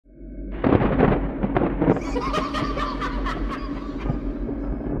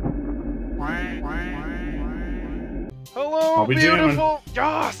I'll be jamming. beautiful.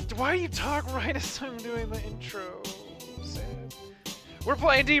 Gosh, why you talk right as I'm doing the intro? Sad. We're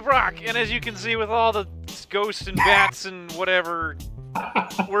playing Deep Rock, and as you can see with all the ghosts and bats and whatever,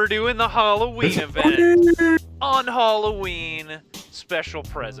 we're doing the Halloween event on Halloween special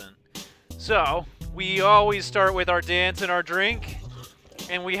present. So, we always start with our dance and our drink,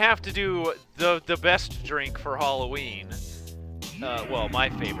 and we have to do the best drink for Halloween. Well, my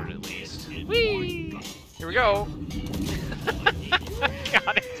favorite at least. Whee! Here we go.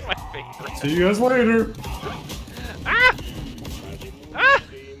 God, it's my favorite. See you guys later. Ah! Ah!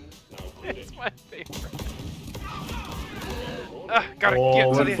 It's my favorite. Gotta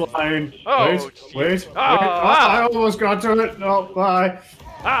get to the... flying. Oh, wait. Ah! I almost got to it. No, bye.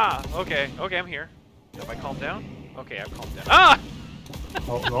 Ah, okay, I'm here. Have I calmed down? Okay, I've calmed down. Ah!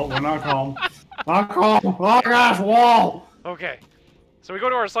 Oh, no, we're not calm. Not calm. Oh gosh, wall. Okay, so we go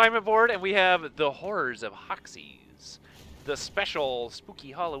to our assignment board and we have the horrors of Hoxies, the special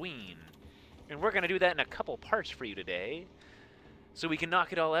spooky Halloween, and we're gonna do that in a couple parts for you today, so we can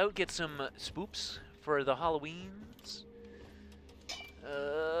knock it all out, get some spoops for the Halloweens.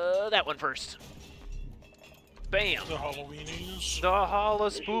 That one first. Bam. The Halloweenies. The Halla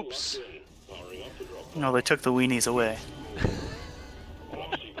spoops. No, they took the weenies away.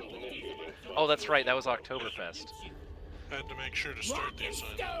 Oh, that's right. That was Oktoberfest. Had to make sure to start the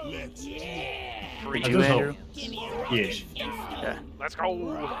assignment. Free. Did you, Andrew? Yes. Yeah. Let's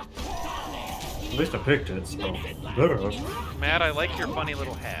go. At least I picked it, so. Matt, I like your funny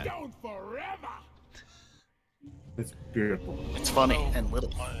little hat. It's beautiful. It's funny and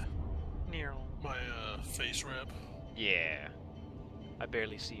little. My face wrap. Yeah. I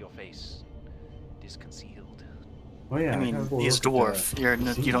barely see your face. It is concealed. Oh yeah. I mean, he's a dwarf.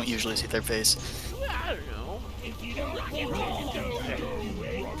 You don't usually see their face. I don't know.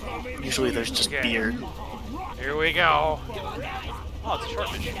 Usually there's just Okay. beard. Here we go. Oh, it's a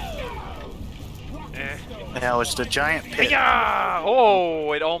short mission. Now it's the giant pit. Yeah!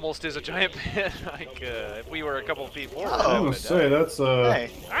 Oh, it almost is a giant pit. Like, if we were a couple feet forward, I I was would gonna say that's Hey.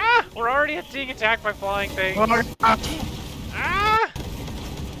 Ah! We're already being attacked by flying things. Ah!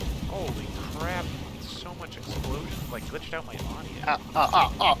 Holy crap! So much explosion. Like glitched out my audio.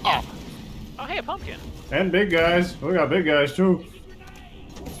 Oh, hey, a pumpkin. And big guys. We got big guys too.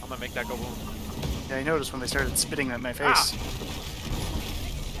 I'm gonna make that go boom. Yeah, I noticed when they started spitting at my face.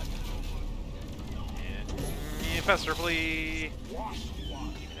 Yeah, Fester, please. Give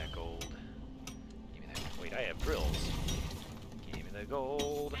me that gold. Give me that. Wait, I have drills. Give me the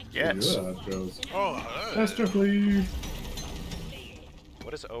gold. Yes. Oh, hi. Faster, please.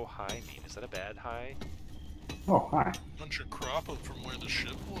 What does oh hi mean? Is that a bad hi? Oh, hi. Bunch of crop from where the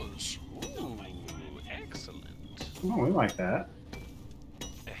ship was. Ooh, excellent. Oh, we like that.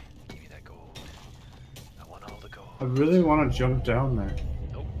 Give me that gold. I want all the gold. I really want to jump down there.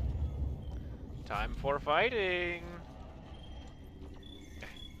 Nope. Time for fighting.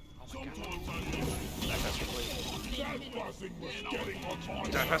 Oh my god. Die faster, please.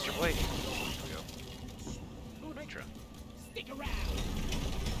 Die faster, please. There we go. Ooh, Nitra.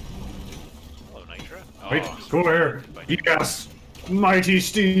 Hello, Nitra. Wait, Oh, go here. by Yes! Mighty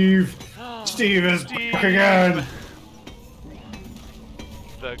Steve! Steve is Steve. back again!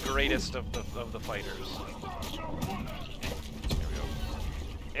 The greatest of the fighters. There we go.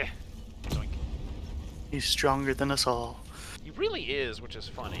 Zoink. He's stronger than us all. He really is, which is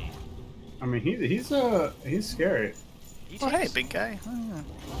funny. I mean, he's scary. He Oh, hey, takes- big guy. Oh, yeah.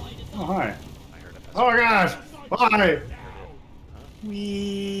 Oh, hi. I heard a Oh, gosh! Hi!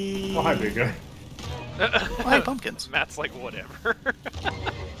 Wee. Oh, hi, big guy. Oh, hey, pumpkins. Matt's like, whatever.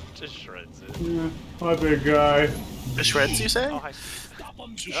 Just shreds it. Yeah. Hi, big guy. The shreds, you say? Oh, hi, Steve.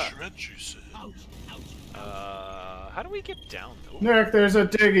 To shred, you said. How do we get down? Ooh. Nick, there's a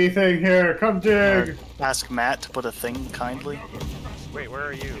diggy thing here. Come dig. Ask Matt to put a thing kindly. Wait, where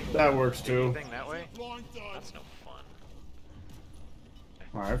are you? That works too. Anything that way? That's no fun.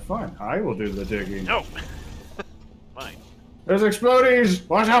 Alright, fine. I will do the digging. No! Mine. There's explodies!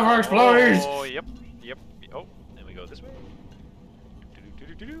 Watch out for explodies! Oh, yep. Oh, then we go this way.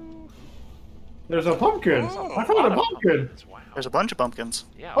 Do-do-do-do-do. There's a pumpkin! Oh, I found a pumpkin! Wow. There's a bunch of pumpkins.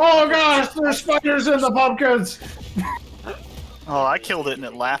 Yeah. Oh gosh, there's spiders in the pumpkins! Oh, I killed it and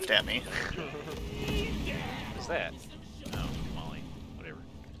it laughed at me. What's that? Oh, Molly. Whatever.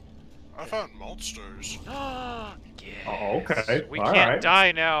 I found malt stars. Yes. Oh, okay. We All can't right.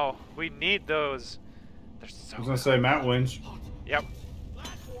 die now. We need those. They're so I was gonna say Matt wins. Yep.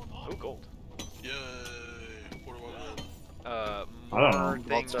 Oh, gold. Yay. What do I win? I More don't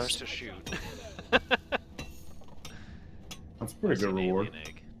know. things stars. to shoot. That's a pretty good An reward. alien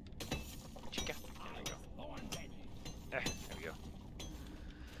egg. Chica. There we go. There we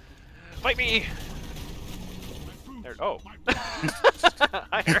Fight me! There. Oh.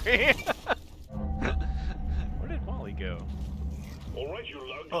 Hi, Harry. Where did Molly go?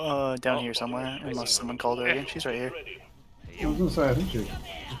 Down here somewhere, unless someone called her again. She's right here. I was gonna say, I think she's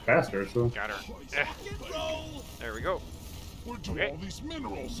faster, so. Got her. There we go. Where do all these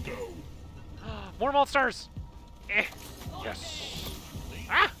minerals go? More malt stars! Yes.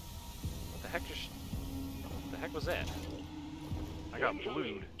 Ah! What the heck just... What the heck was that? I got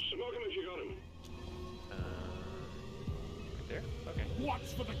blued. Right there? Okay. Watch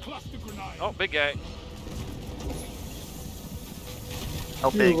for the cluster grenade. Oh, big guy. How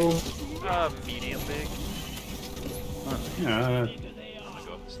big? Medium big. Yeah. I'm gonna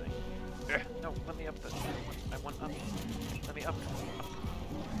go up this thing. No, let me up the... I want up. Let me up.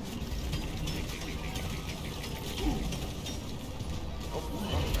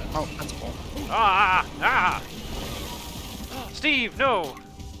 Oh, that's cool. Ah! Ah! Steve, no!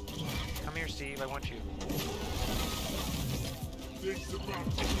 Come here, Steve. I want you. Things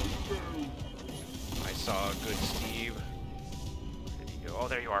about to go. I saw a good Steve. Where did he go? Oh,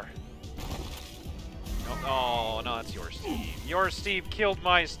 there you are. No, oh, no, that's your Steve. Your Steve killed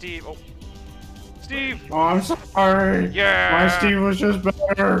my Steve. Oh. Steve! Oh, I'm sorry. Yeah! My Steve was just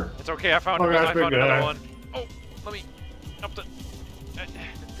better. It's okay, I found, Oh, I that's found big another guy. one. Oh, let me up the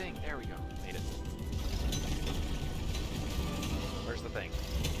thing. There we go. Made it. Where's the thing?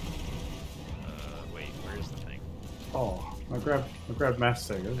 Wait, where's the thing? Oh, I grabbed Mass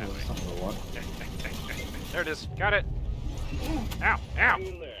Sega. That way. That's not what I want. There it is. Got it. Ow! Ow!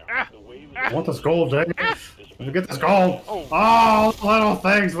 Ah! I want this gold, Dave. Let me get this gold. Oh. Oh, little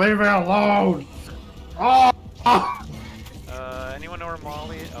things, leave me alone. Oh. Anyone know where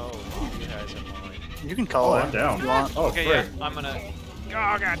Molly? Oh, you guys have Molly. You can call Oh, her I'm down. if you want. Oh, Okay, frick. yeah, I'm gonna. Oh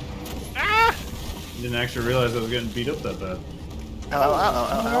god! Ah! Didn't actually realize I was getting beat up that bad.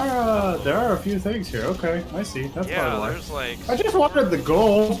 There are a few things here. Okay, I see. That's Yeah, probably why. there's like. I just wanted the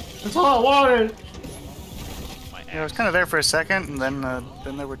gold. That's all I wanted. My Yeah, I was axe. kind of there for a second, and then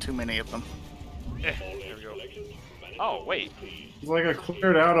there were too many of them. There we go. Oh wait. It's like I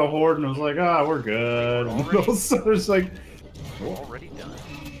cleared out a horde and was like, ah, we're good. And Already? so it's like, Already done.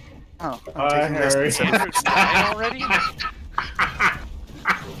 Oh, Hi, taking this Harry. instead of- Andrew's dying already?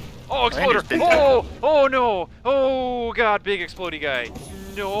 Oh, exploder! Andrew's big Oh! Oh no! Oh god, big explodey guy.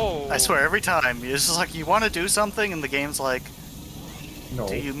 No! I swear, every time, it's just like you want to do something, and the game's like, no.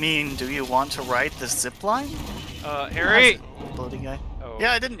 do you want to ride the zip line? Harry! Bloating guy. Oh.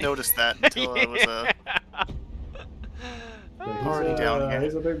 Yeah, I didn't notice that until I was He's, already down here.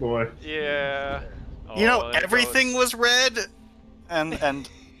 He's a big boy. Yeah. You know, Oh, there it everything goes. was red, and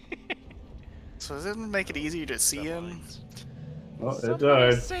so it didn't make it easier to see him. Well, it Somebody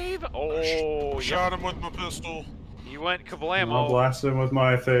died. Save! Oh, Shot him with my pistol. He went I'll kablamo. blast him with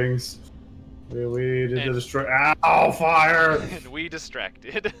my things. We did And- the destroy. Ow, fire! And we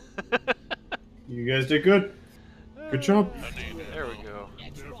distracted. You guys did good. Good job. There we go.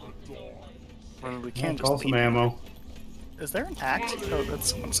 Well, we I'll can't call just some beat him. ammo. Is there an axe? Oh, that's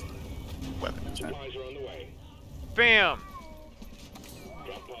someone's weapon, isn't it? Bam!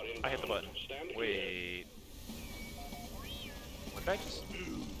 I hit the button. Wait. What did I just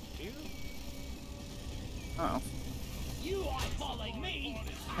do? Oh.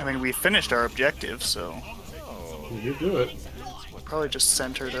 I mean, we finished our objective, so Oh. You do it. probably just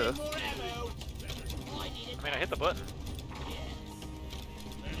sent her to. I mean, I hit the button.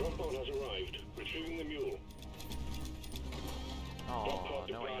 Oh,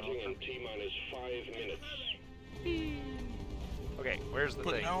 no ammo. Okay, where's the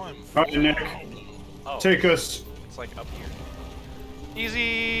But thing? now I'm. Alright, Nick. Oh, Take us. it's like up here.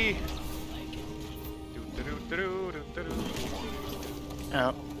 Easy! Do-do-do-do-do-do-do.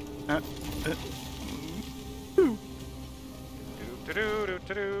 Oh.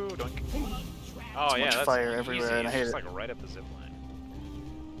 Do-do-do-do-do. Doink. Oh yeah, much that's fire easy. everywhere, and I It's hate just it. like right up the zip line.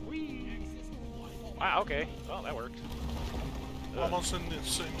 Whee! Wow, okay. Well, that worked. Almost in the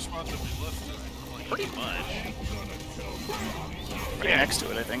same spot that we left it. Like, Pretty much. Right next to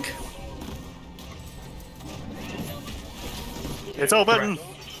it, I think. It's open!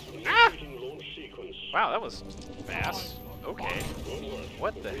 Ah! Wow, that was fast. Okay.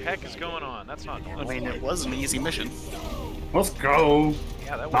 What the heck is going on? That's not I normal. mean, it was an easy mission. Let's go.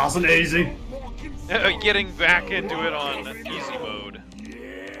 Yeah, that Nice was and easy. getting back into it on easy mode.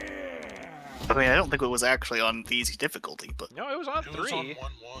 I mean, I don't think it was actually on the easy difficulty, but. No, it was on it was on 3.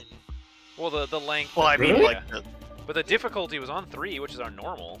 1-1. Well, the length. Well, I mean, Really? like, But the difficulty was on 3, which is our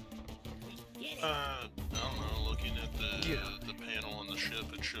normal. I don't know. Looking at the panel on the ship,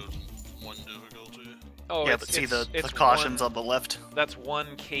 it showed 1 difficulty. Oh, Yeah, it's, but see the it's cautions one, on the left. That's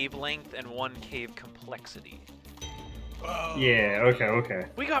 1 cave length and 1 cave complexity. Oh. Yeah, okay.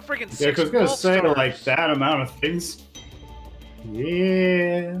 We got freaking Yeah, 6 because I was gonna vault say, stars. like, that amount of things.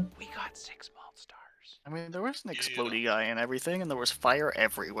 Yeah. We got 6 vault stars. I mean, there was an explodey guy and everything, and there was fire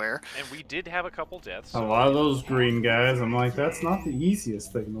everywhere. And we did have a couple deaths. A lot of those green guys, I'm like, that's not the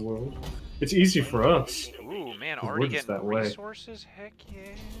easiest thing in the world. It's easy for us. Ooh, man, We're already just getting that way. resources? Heck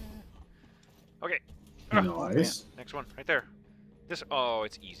yeah. Okay. Nice. Next one, right there. This, oh,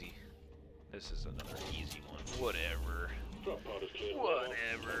 it's easy. This is another easy one. Whatever.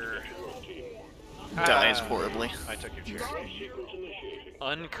 Whatever. Dies horribly. I took your chair.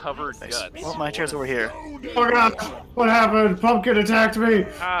 Uncovered Nice. guts. Well, my chair's over here. Oh god! What happened? Pumpkin attacked me!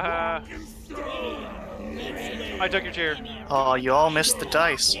 Haha. I took your chair. Oh, you all missed the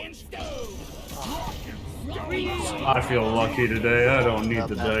dice. I feel lucky today. I don't need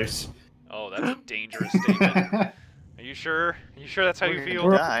the dice. Oh, that's a dangerous statement. Are you sure? Are you sure that's how you We're feel?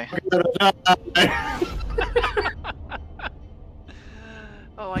 gonna die.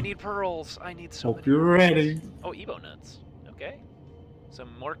 Oh, I need pearls. I need so Hope many. you're ready. Oh, Ebo nuts. Okay. Some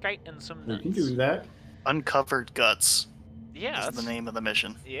morkite and some We nuts. can do that. Uncovered Guts Yeah, is that's the name of the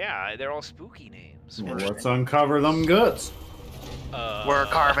mission. Yeah, they're all spooky names. Let's uncover them guts. We're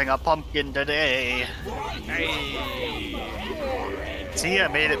carving a pumpkin today. Hey. See, I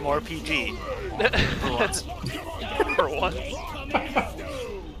made it more PG. For once. For once.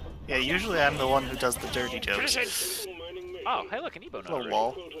 Yeah, usually I'm the one who does the dirty jokes. Oh, hey, look, an Ebo nut. Little already.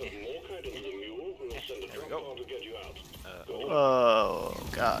 wall. There we go. Oh,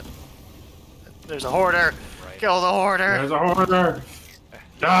 God. There's a hoarder. Right. Kill the hoarder. There's a hoarder.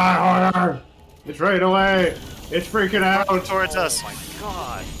 Die, hoarder! It's right away. It's freaking out. Towards us. Oh my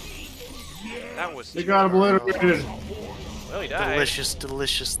god. That was. They got obliterated. Well, he died. Delicious,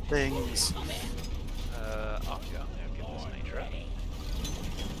 delicious things. Oh, yeah, get this nitro.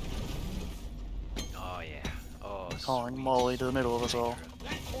 Oh, yeah. Oh, Calling sweet. Molly to the middle of us all.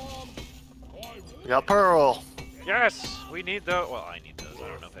 We got Pearl. Yes, we need those. Well, I need those. I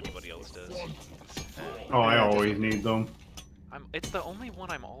don't know if anybody else does. Oh, I always need them. It's the only one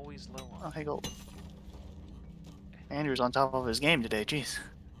I'm always low Oh, on. hey, go. Andrew's on top of his game today, jeez.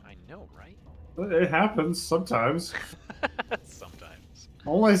 I know, right? It happens sometimes. Sometimes.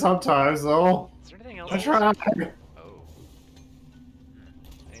 Only sometimes, though. Is there anything else? I try. Oh.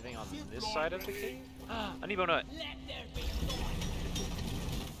 Anything on this side of the cave? An Evo nut.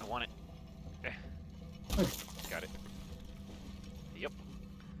 I want it. Got it. Yep.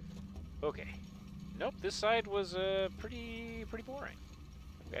 Okay. Nope. This side was pretty boring.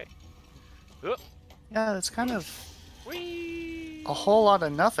 Okay. Oh. Yeah, it's kind of Whee! a whole lot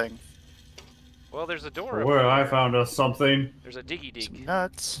of nothing. Well, there's a door. Where over I there. found us something. There's a diggy dig.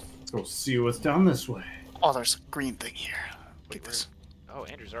 Nuts. Let's go see what's down this way. Oh, there's a green thing here. Wait, Take this. Oh,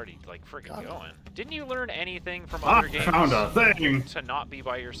 Andrew's already like friggin' Got it. going. Didn't you learn anything from I other games? found a thing. To not be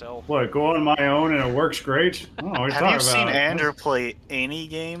by yourself. What, go on my own and it works great? Oh, Have you seen Andrew play any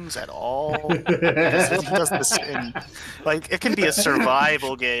games at all? He does this in, like, it can be a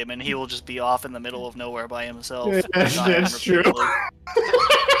survival game, and he will just be off in the middle of nowhere by himself. Yeah, dying that's true. repeatedly.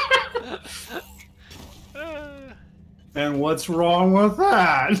 And what's wrong with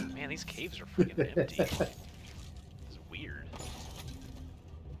that? Man, these caves are freaking empty. It's weird.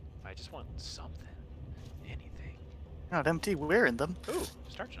 I just want something. Anything. Not empty, we're in them. Ooh,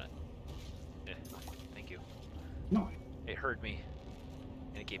 starch nut. Eh, thank you. No. It heard me.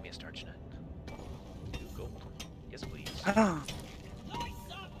 And it gave me a starch nut. 2 gold. Yes, please. Oh,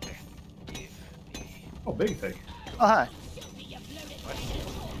 Give me. Oh, big thing. hi. What?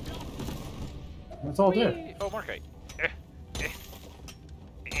 That's all there. Whee! Oh, Markite.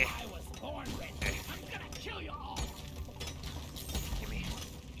 Give me.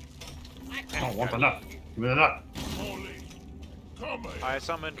 I don't want the nut. Give me the nut. I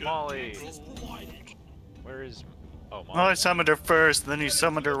summoned Molly. Where is... Oh, Oh, I Molly. summoned her first, and then you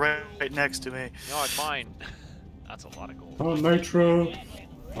summoned her right next to me. No, it's mine. That's a lot of gold. Oh, nitro.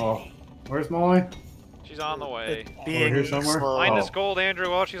 Oh, where's Molly? She's on the way. Being here somewhere? slow. Find Oh. this gold, Andrew,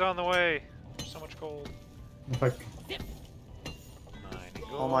 while she's on the way. There's so much gold. If I... 90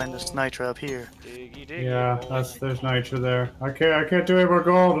 gold. I'll mine this nitro up here. Diggy, diggy. Yeah, there's nitro there. I can't do any more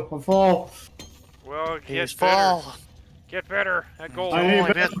gold. I'm full. Well, Here's get better. fall. Get better at gold. I need Oh, I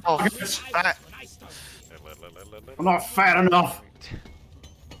better. bet- oh, ah, I'm not fat enough.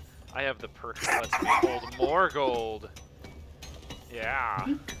 I have the perk that lets me hold more gold. Yeah.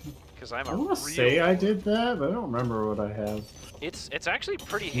 Because I'm a I real... want to say I did that, but I don't remember what I have. It's actually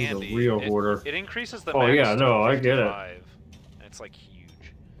pretty He's a handy. real hoarder. It increases the Oh, max yeah, no, to I get it. 55, and it's like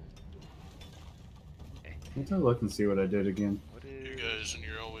huge. Let's have a look and see what I did again. What You is... guys, and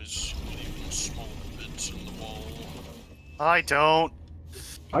you're always leaving small bits in the wall. I don't.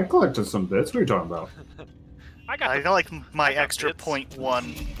 I collected some bits. What are you talking about? I got I the... got like my I got extra bits.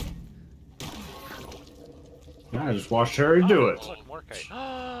 .1. Yeah, I just watched Harry do it. Look, more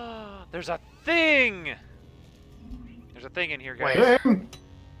kite. There's a thing! There's a thing in here, guys. Dang!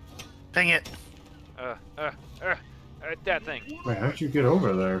 Dang it. That thing. Wait, how'd you get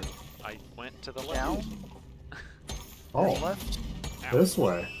over there? I went to the left. Down? Oh, Left? Ow. this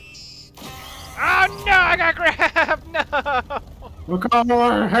way. Oh no, I got grabbed! No! Look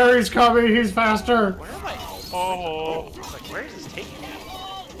over! Harry's coming! He's faster! Where am I? Oh, Like, where is this taking me?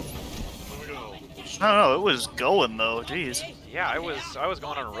 there we go. No, it was going though. Jeez. Yeah, I was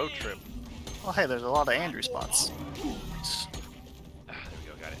going on a road trip. Oh, hey, there's a lot of Andrew spots. There we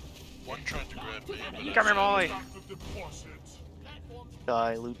go, got it. One tried to grab me, but Come here, Molly. Got the deposits.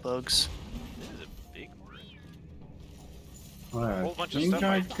 Die, loot bugs. This is a big one. I Whole bunch of think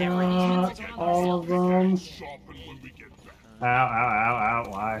stuff I I can't reach. got all of them. Sharpen when we get back. Ow, ow, ow, ow,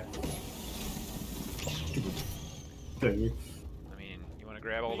 why? Thing. I mean, you want to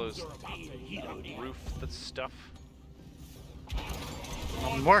grab all those roof stuff?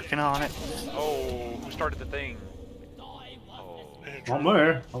 I'm working on it. Oh, who started the thing? Oh, I'm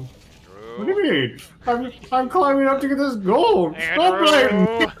there. What do Andrew. you mean? I'm climbing up to get this gold. Stop blaming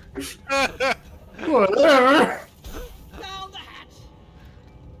me. Andrew. Whatever.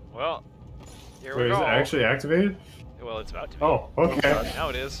 Well, here Wait, we is go. it actually activated? Well, it's about to be. Oh, okay. Now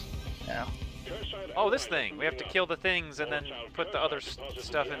it is. Yeah. Oh, this thing. We have to kill the things and then put the other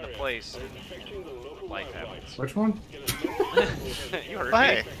stuff into place. Life happens. Which one? You heard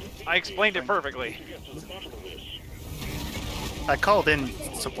Hey. me. I explained it perfectly. I called in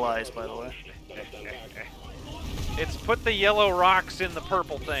supplies, by the way. It's put the yellow rocks in the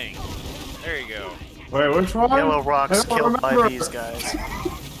purple thing. There you go. Wait, which one? Yellow I rocks don't killed by remember. these guys.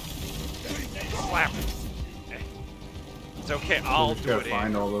 Slap. It's okay. I'll Just do gotta it.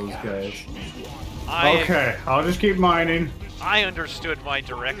 find Andrew. all those guys. I Okay, I'll just keep mining. I understood my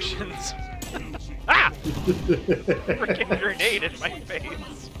directions. Ah! Freaking grenade in my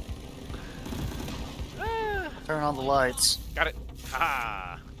face. Ah, Turn on the lights. got it.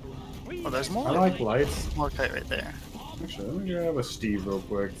 Ha! Oh, there's more. I like lights. More kite right there. Actually, let me grab a Steve real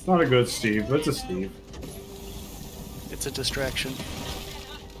quick. It's not a good Steve, but it's a Steve. It's a distraction.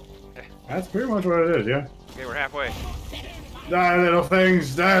 That's pretty much what it is, yeah. Okay, we're halfway. Die, little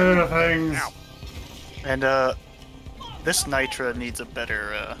things! Die, little things! Ow. And this Nitra needs a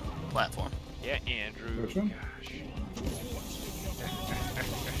better platform. Yeah, Andrew. Which one? Gosh.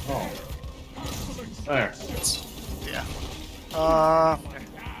 Oh. There. Yeah.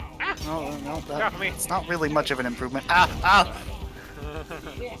 No, Got me. it's not really much of an improvement. Ah!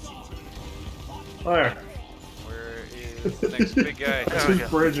 There. Where is the next big guy? There we go.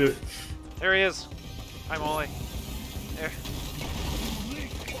 Just bridge it. There he is. Hi, Molly. There.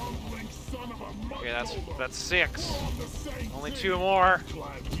 Okay, that's 6. Only 2 more.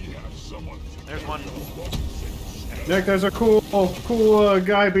 There's one. Nick, there's a cool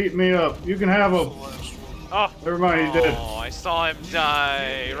guy beating me up. You can have him. Oh. Never mind, he did. Oh, I saw him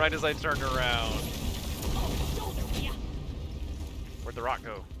die right as I turned around. Where'd the rock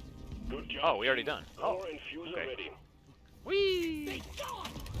go? Oh, we already done. Oh, okay. Whee!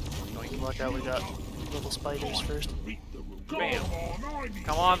 Luck out, we got little spiders first. Bam.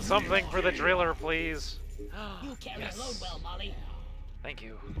 Come on, something for the driller, please. You carry Yes. a load well, Molly. Thank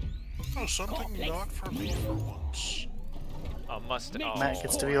you. Oh, something not for me for once. A mustache. Oh, Matt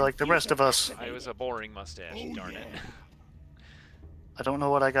gets to be like the rest of us. I was a boring mustache, darn it. I don't know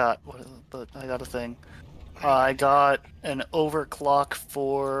what I got, but I got a thing. I got an overclock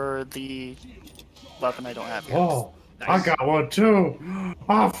for the weapon I don't have yet. Oh, Nice. I got one too.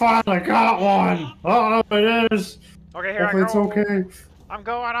 I finally got one. Oh, it is. Okay, here Hopefully I it's go. okay. I'm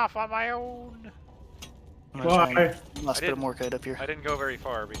going off on my own. I'm gonna try Bye. and must put a more kite up here. I didn't go very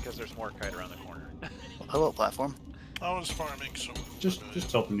far because there's more kite around the corner. Hello, platform. I was farming some. Just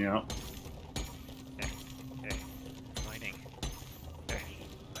helping you out. Mining. Mining. There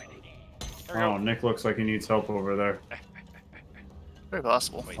we Oh, go. Nick looks like he needs help over there. Very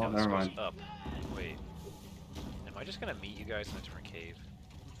possible. Wait, Oh, no, this never goes mind. up. Wait. Am I just gonna meet you guys in a different cave?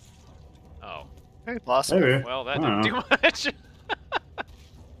 Oh. Very possible. Maybe. Well, that I didn't don't do know. much.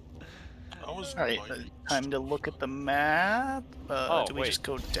 I was Alright, mining. time to look at the map. Oh, do we wait. just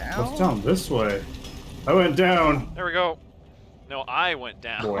go What's down? down this way? I went down. There we go. No, I went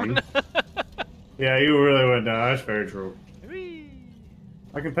down. Boing. Yeah, you really went down. That's very true. Whee!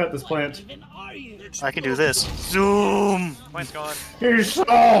 I can pet this plant. I can do this. Zoom! Mine's gone. He's so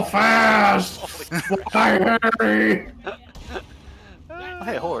fast! Why, Harry? Oh,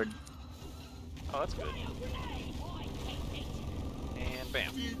 hey, Horde. Oh, that's good. And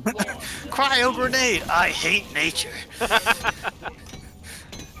bam. Cryo grenade! I hate nature.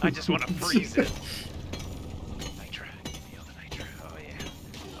 I just want to freeze it. Nitro. Give me all the nitro. Oh,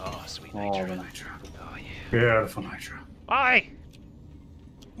 yeah. Oh, sweet All nitro. the nitro. Oh, yeah. Beautiful nitro. Bye!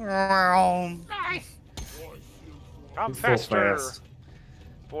 Vroom. I'm So faster! fast.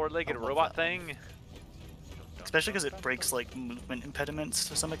 Four-legged I love robot that. thing. Especially because it breaks like movement impediments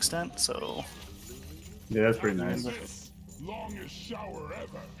to some extent, so... Yeah, that's pretty nice. Longest shower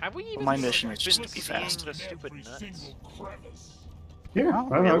ever. Have we even My mission is been just to be seeing fast. the stupid Every nuts? single crevice. Yeah, Oh,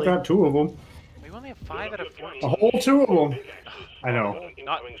 I've really? got 2 of them. We only have 5 out of 14. A whole 2 of them. I know.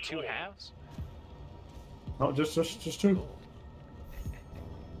 Not 2 halves? No, just 2. Gold.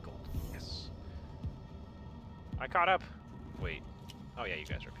 Yes. I caught up. Wait. Oh yeah, you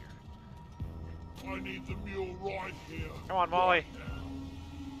guys are up here. I need the mule right here. Come on, Molly.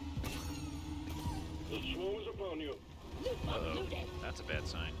 The swarm is upon you. Uh-oh. That's a bad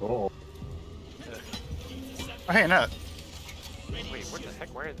sign. Oh. Oh, hey, no. Wait, what the heck?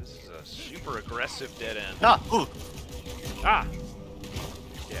 Where? This is a super aggressive dead end. Ah! Ooh! Ah!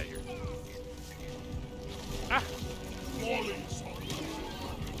 Yeah, you're... Ah! Molly's on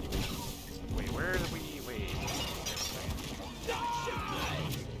you. Wait, where are we? Wait.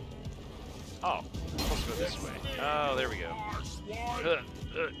 Oh, I'm supposed to go this way. Oh, there we go.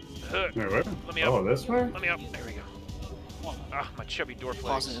 Wait, where? Let me up. Oh, this way? Let me up. There we go. Ah, my chubby dwarf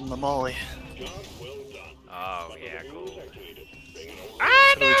Pause legs. it in the molly. Oh, yeah, cool.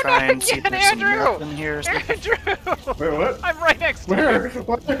 Ah, Should we try and see if there's some Andrew! milk in here or something? Andrew! Wait, what? I'm right next to Where? you.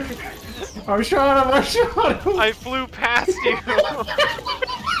 What? I'm shot him! I shot him! I flew past you.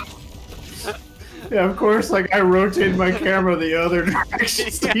 Yeah, of course, like, I rotated my camera the other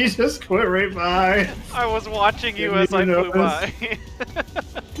direction, so you just quit right by. I was watching you Didn't as I even flew notice. by.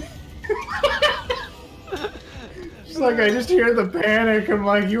 It's like, I just hear the panic, I'm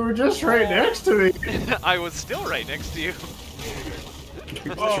like, you were just right next to me. I was still right next to you.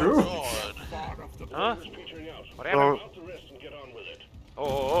 Oh, True. God. Huh? What Or, happened?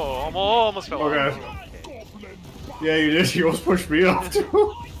 Oh, I almost fell off. Okay. Yeah, you did. You almost pushed me off,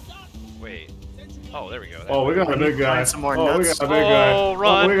 too. Wait. Oh, there we go. Oh, we got a big guy. Find some more Oh, we nuts. got a big guy. Oh,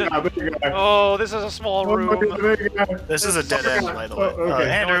 run. Oh, we got a big guy. Oh, this is a small Oh, we got room. a big guy. this is a dead end, by the way. Oh, okay. No,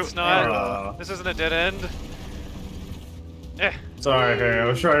 Andrew, it's not. Uh, This isn't a dead end. Eh. Sorry, hey, I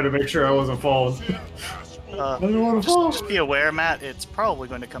was trying to make sure I wasn't falling. I didn't want to fall. just be aware, Matt, it's probably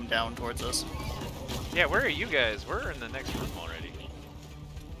going to come down towards us. Yeah, where are you guys? We're in the next room already.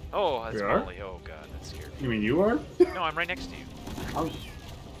 Oh, that's We are? Molly. Oh, God, that scared me. You mean you are? No, I'm right next to you.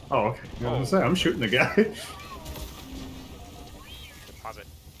 Oh, okay. I was gonna say, I'm shooting the guy. Deposit.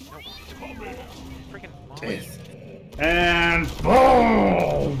 No, deposit. Freaking Molly. And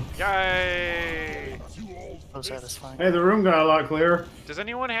boom! Yay! So satisfying. Hey, the room got a lot clearer. Does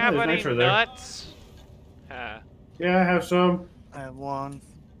anyone have there's any nitro there. nuts? Yeah, I have some. I have one.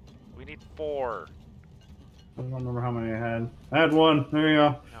 We need 4. I don't remember how many I had. I had 1. There you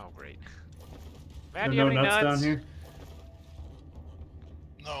go. Oh, great. Matt, There's do you have no any nuts nuts? down here.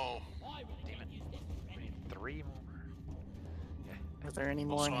 No. Damn it. We need 3 more. Yeah. Are there any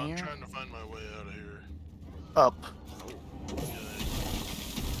more Also, in I'm here? trying to find my way out of here. Up.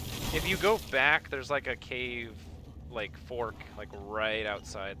 If you go back, there's like a cave, like fork, like right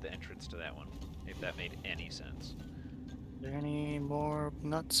outside the entrance to that one. If that made any sense. Are there any more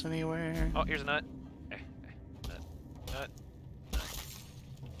nuts anywhere? Oh, here's a nut. Nut. Nut. Nut.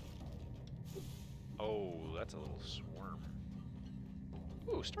 Oh, that's a little swarm.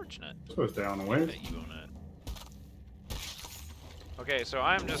 Ooh, starch nut. This goes down the I way. bet you own nut. Okay, so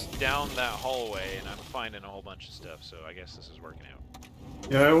I'm just down that hallway and I'm finding a whole bunch of stuff, so I guess this is working out.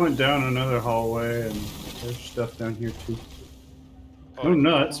 Yeah, I went down another hallway, and there's stuff down here too. Oh, No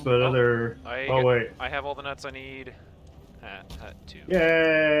nuts, but oh, other. Oh wait. I have all the nuts I need. Hut 2.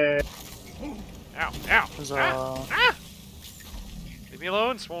 Yay! Ow! Ow! There's Ah! Ah! Leave me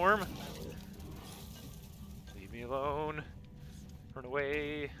alone, swarm. Leave me alone. Run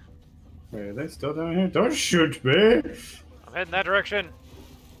away. Wait, are they still down here? Don't shoot me! I'm heading that direction.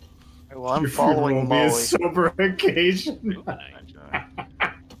 Well, I'm Your food following will be a Molly. sober occasion. Ooh, nice.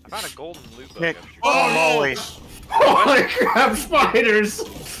 I found a golden loot bug. Nick, up here. follow Molly. Holy crap, spiders!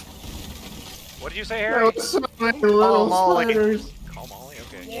 What did you say, There Harry? was so many little Molly. spiders. Call Molly.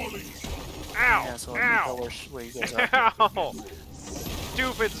 Okay. Molly. Ow! Yeah, so I can tell Ow! where you guys are. Ow!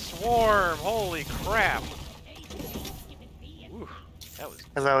 Stupid swarm! Holy crap! Ooh, That was.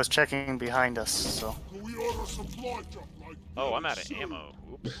 Because I was checking behind us, so. We ought a supply drop like Oh, I'm out of ammo.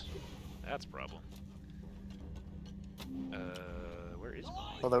 Oops. That's a problem. Where is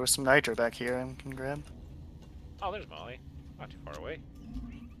Molly? Well, there was some nitro back here I can grab. Oh, there's Molly. Not too far away.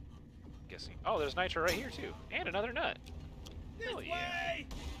 Guessing. Oh, there's nitro right here too, and another nut. Hell yeah!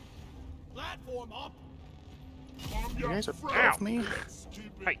 platform up. You guys are Ow. above me?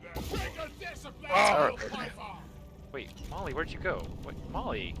 Hey. Oh. Wait, Molly, where'd you go? What,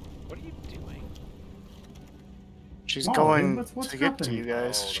 Molly? What are you doing? She's Molly, going what's to get to happening? you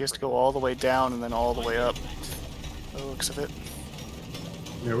guys. Oh, She has to go all the way down and then all the way up. By the looks of it.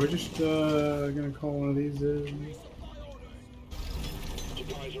 Yeah, we're just gonna call one of these.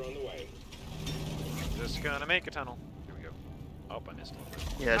 Supplies are on the way. Just gonna make a tunnel. Here we go. Oh, I missed it.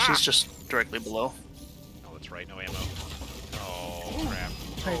 Yeah, she's just directly below. Oh, that's right. No ammo. Oh, crap.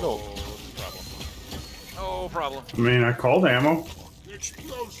 Hey, go. Oh, problem. I mean, I called ammo.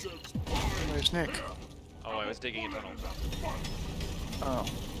 Explosives. Where's Nick? Oh, I was digging a tunnel. Oh.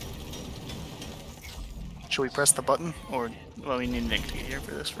 Should we press the button? Or, well, we need Nick to get here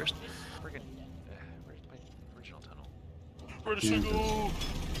for this first. Friggin'. Where's my original tunnel? Ready, single.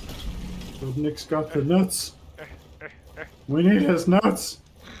 So Nick's got the nuts. We need his nuts.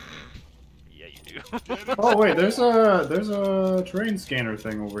 Yeah, you do. Oh wait, there's a terrain scanner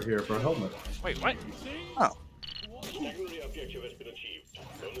thing over here for a helmet. Wait, what? Oh. Secondary objective has been achieved.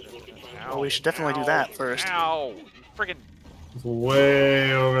 Bonus will be transferred. Well, we should definitely do that first. Ow! Friggin'. It's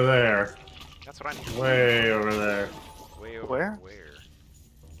way over there. That's what I need. Way over there. Way over Where?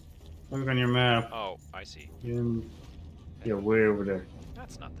 Look on your map. Oh, I see. Yeah, way over there.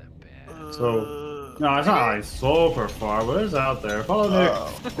 That's not that bad. So, no, it's not like super far, but it's out there. Follow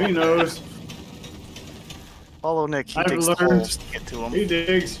Nick. He knows. Follow Nick. He I've digs the learned. holes to get to him. He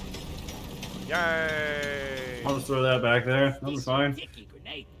digs. Yay! I'll just throw that back there. That'll be fine.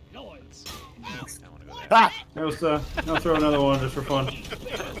 I wanna go there. Ah! I'll throw another one just for fun.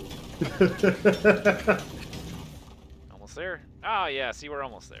 Almost there. Ah, yeah. See, we're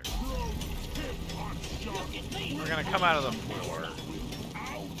almost there. We're gonna come out of the floor.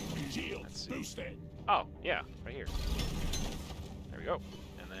 Let's see. Oh, yeah, right here. There we go.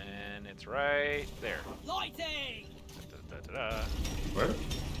 And then it's right there. Lighting! Da-da-da-da-da. Where?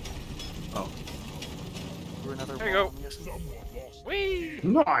 Oh. Through another There you go. wall, I'm guessing. Someone lost. Whee!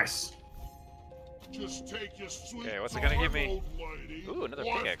 Nice. Just take your sweet Okay, what's it gonna give me? time, old lady. Ooh, another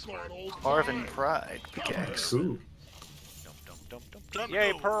Life's pickaxe got for it. old Dwarven time. Pride pickaxe. Ooh. Dum, dum, dum, dum, Time dum. to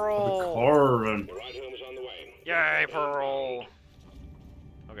Yay, go. Pearl! Carvin. The ride home is on the way. Yay, Pearl!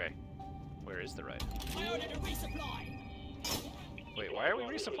 Okay. Where is the ride? I ordered a resupply! Wait, why are we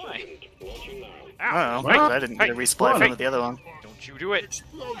resupplying? Launching now. Ow! Oh, Hey, I didn't get a resupply from the other one. Don't you do it!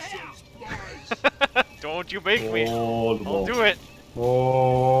 Explosives, guys. Don't you make me! Oh, Don't do it!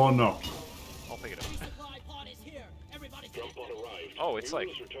 Oh no. I'll pick it up. Resupply pod is here! Everybody Drop pod arrived. Oh, it's like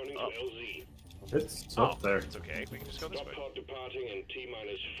Fuel is returning up. to LZ. It's Oh, up there. it's okay. We can just go this Drop way. pod departing in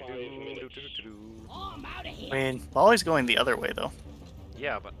T-minus 5 minutes. Oh, I'm out of I here! mean, Molly's going the other way, though.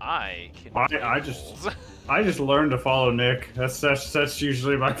 Yeah, but I can. I just learned to follow Nick. That's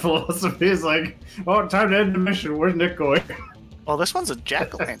usually my philosophy. Is like, oh, time to end the mission. Where's Nick going? Well, this one's a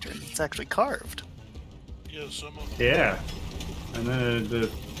jack-o'-lantern. It's actually carved. Yeah, someone. Yeah. And then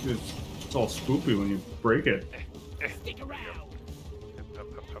it's all spoopy when you break it. Stick around! Up,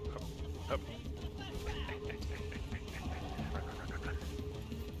 up, up, up, up, up.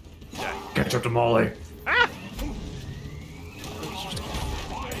 Die. Catch up to Molly. Ah!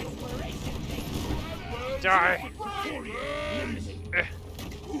 Die! Eh.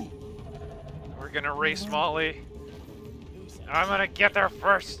 We're gonna race Molly. I'm gonna get there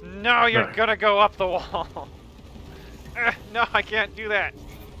first. No, you're There. gonna go up the wall. No, I can't do that.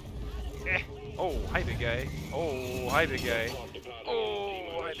 Oh, hi, big guy. Oh, hi, big guy.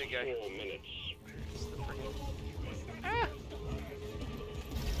 Oh, hi, big guy. 4 minutes. Where's the friggin- Ah!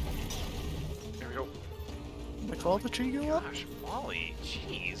 There we go. Like all the tree go up? Gosh, Molly,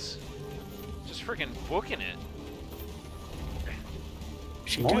 jeez. Just freaking booking it.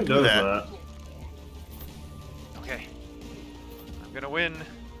 She Molly do does that. that. Okay. I'm gonna win.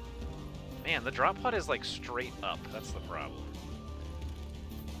 Man, the drop pod is like straight up. That's the problem.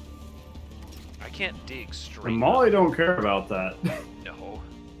 I can't dig straight And Molly up. don't care about that. No.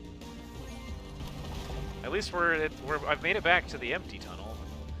 At least I've made it back to the empty tunnel.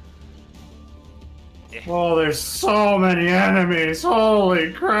 Oh, there's so many enemies.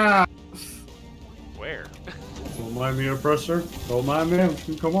 Holy crap. Where? Don't mind me, oppressor. Don't mind me.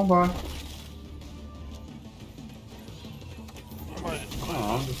 Come on by.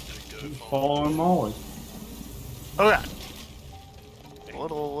 Oh, I'm just following Molly. Oh, yeah.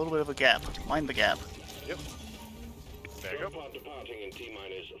 little bit of a gap. Mind the gap. Yep. Back up. Drop pod departing in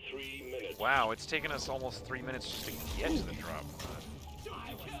T-minus 3 minutes. Wow, it's taken us almost 3 minutes just to get to the drop pod.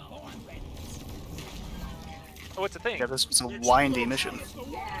 Oh, it's a thing. Yeah, this was a windy mission.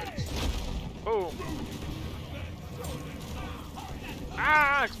 Boom.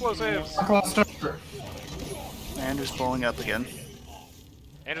 Ah, explosives. Cluster. Andrew's blowing up again.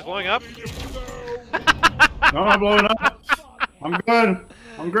 Andrew's blowing up. No, I'm blowing up. I'm good.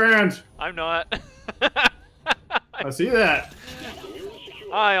 I'm grand. I'm not. I see that.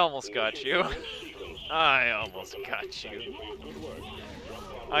 I almost got you. I almost got you.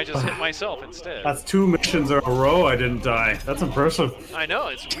 I just hit myself instead. That's 2 missions in a row I didn't die. That's impressive. I know,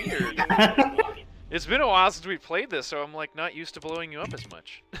 it's weird. It's been a while since we played this, so I'm like not used to blowing you up as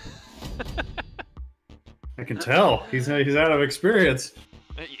much. I can tell. He's out of experience.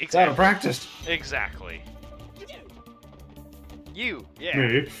 He's out of practice. Exactly. You, yeah.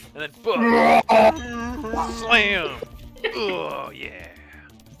 Me. And then boom. Slam. Oh, yeah.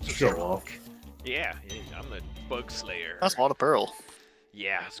 Show off. Yeah, I'm the bug slayer. That's a lot of pearl.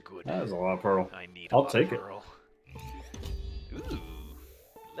 Yeah, it's good. That is a lot of pearl. I need I'll a lot take of it. pearl. Ooh.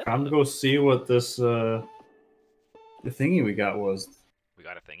 I'm gonna go see what this the thingy we got was. We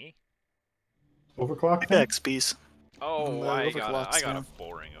got a thingy? Overclock? XP's. Oh, The I got overclocks, a yeah.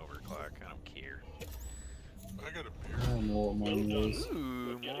 boring overclock. I don't care. I got a beer. I don't know what mine is.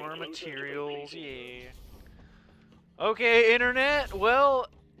 Ooh, more materials, yeah. Okay, internet. Well,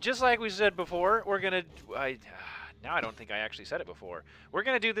 just like we said before, we're gonna. Now I don't think I actually said it before. We're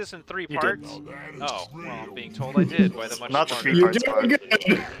gonna do this in 3 You parts. did. Oh, well, I'm being told I did by the much Not the smarter. 3 You're parts doing part.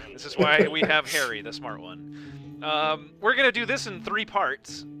 good. This is why we have Harry, the smart one. We're gonna do this in 3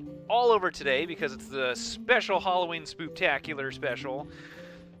 parts, all over today because it's the special Halloween Spooptacular special.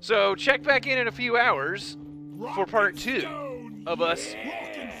 So check back in a few hours for part 2 of us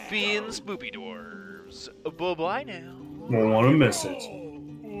being spoopy dwarves. Bye bye now. Won't want to miss it.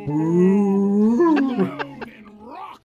 Ooh.